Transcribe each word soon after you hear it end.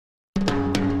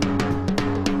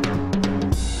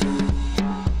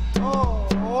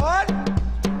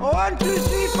1, 2,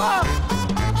 3, 4.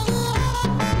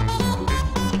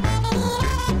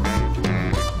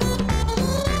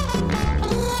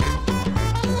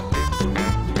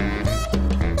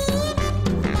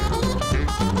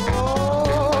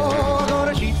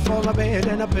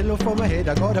 And a pillow for my head.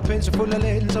 I got a pencil full of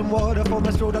lead and some water for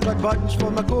my throat. I got buttons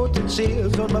for my coat and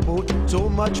sails on my boat. So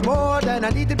much more than I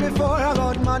needed before. I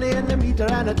got money in the meter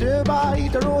and a turbo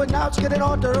heater. Oh, and now it's getting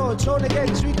on the road, slowly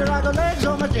getting sweeter. I got legs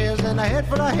on my chairs and a head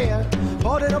full of hair.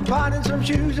 Bought it up on and some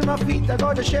shoes in my feet. I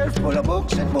got a shelf full of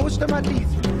books and most of my teeth.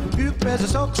 Few pairs of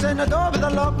socks and a door with a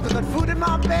lock. I got food in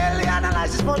my belly and a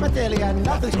license for my telly. And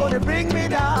nothing's gonna bring me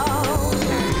down.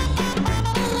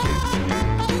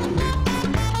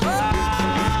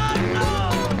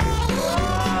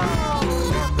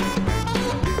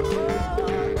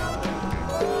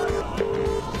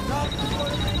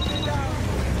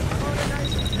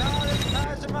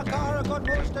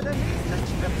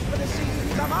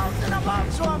 I'm out and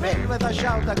about, so I'm in with a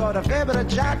shout. I got a favourite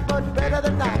chat, but better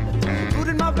than that. Food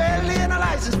in my belly and a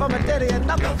license for my telly, and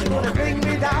nothing's gonna bring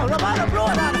me down. I'm gonna blow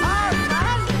that hard,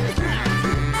 man.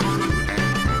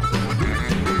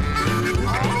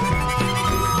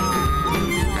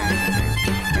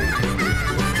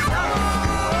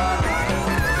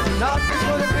 Nothing's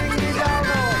gonna bring me down,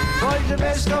 no. Boys, the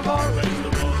best of all,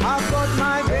 I've got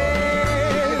my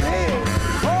baby.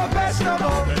 Oh, best of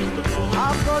all,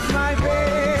 I've got my baby.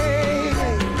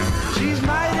 She's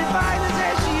mine and fine and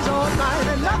says she's all mine,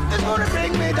 and nothing's gonna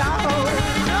bring me down.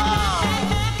 No!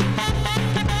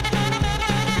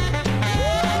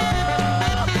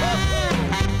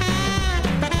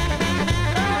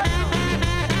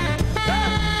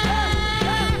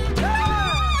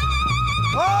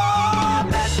 Oh,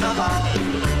 best of all,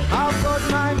 I've got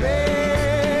my baby.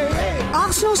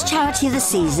 Arsenal's charity of the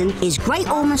season is Great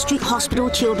Ormond Street Hospital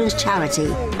Children's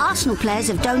Charity. Arsenal players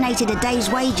have donated a day's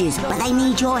wages, but they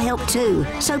need your help too.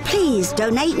 So please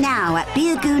donate now at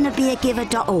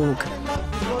beergoonabeergiver.org.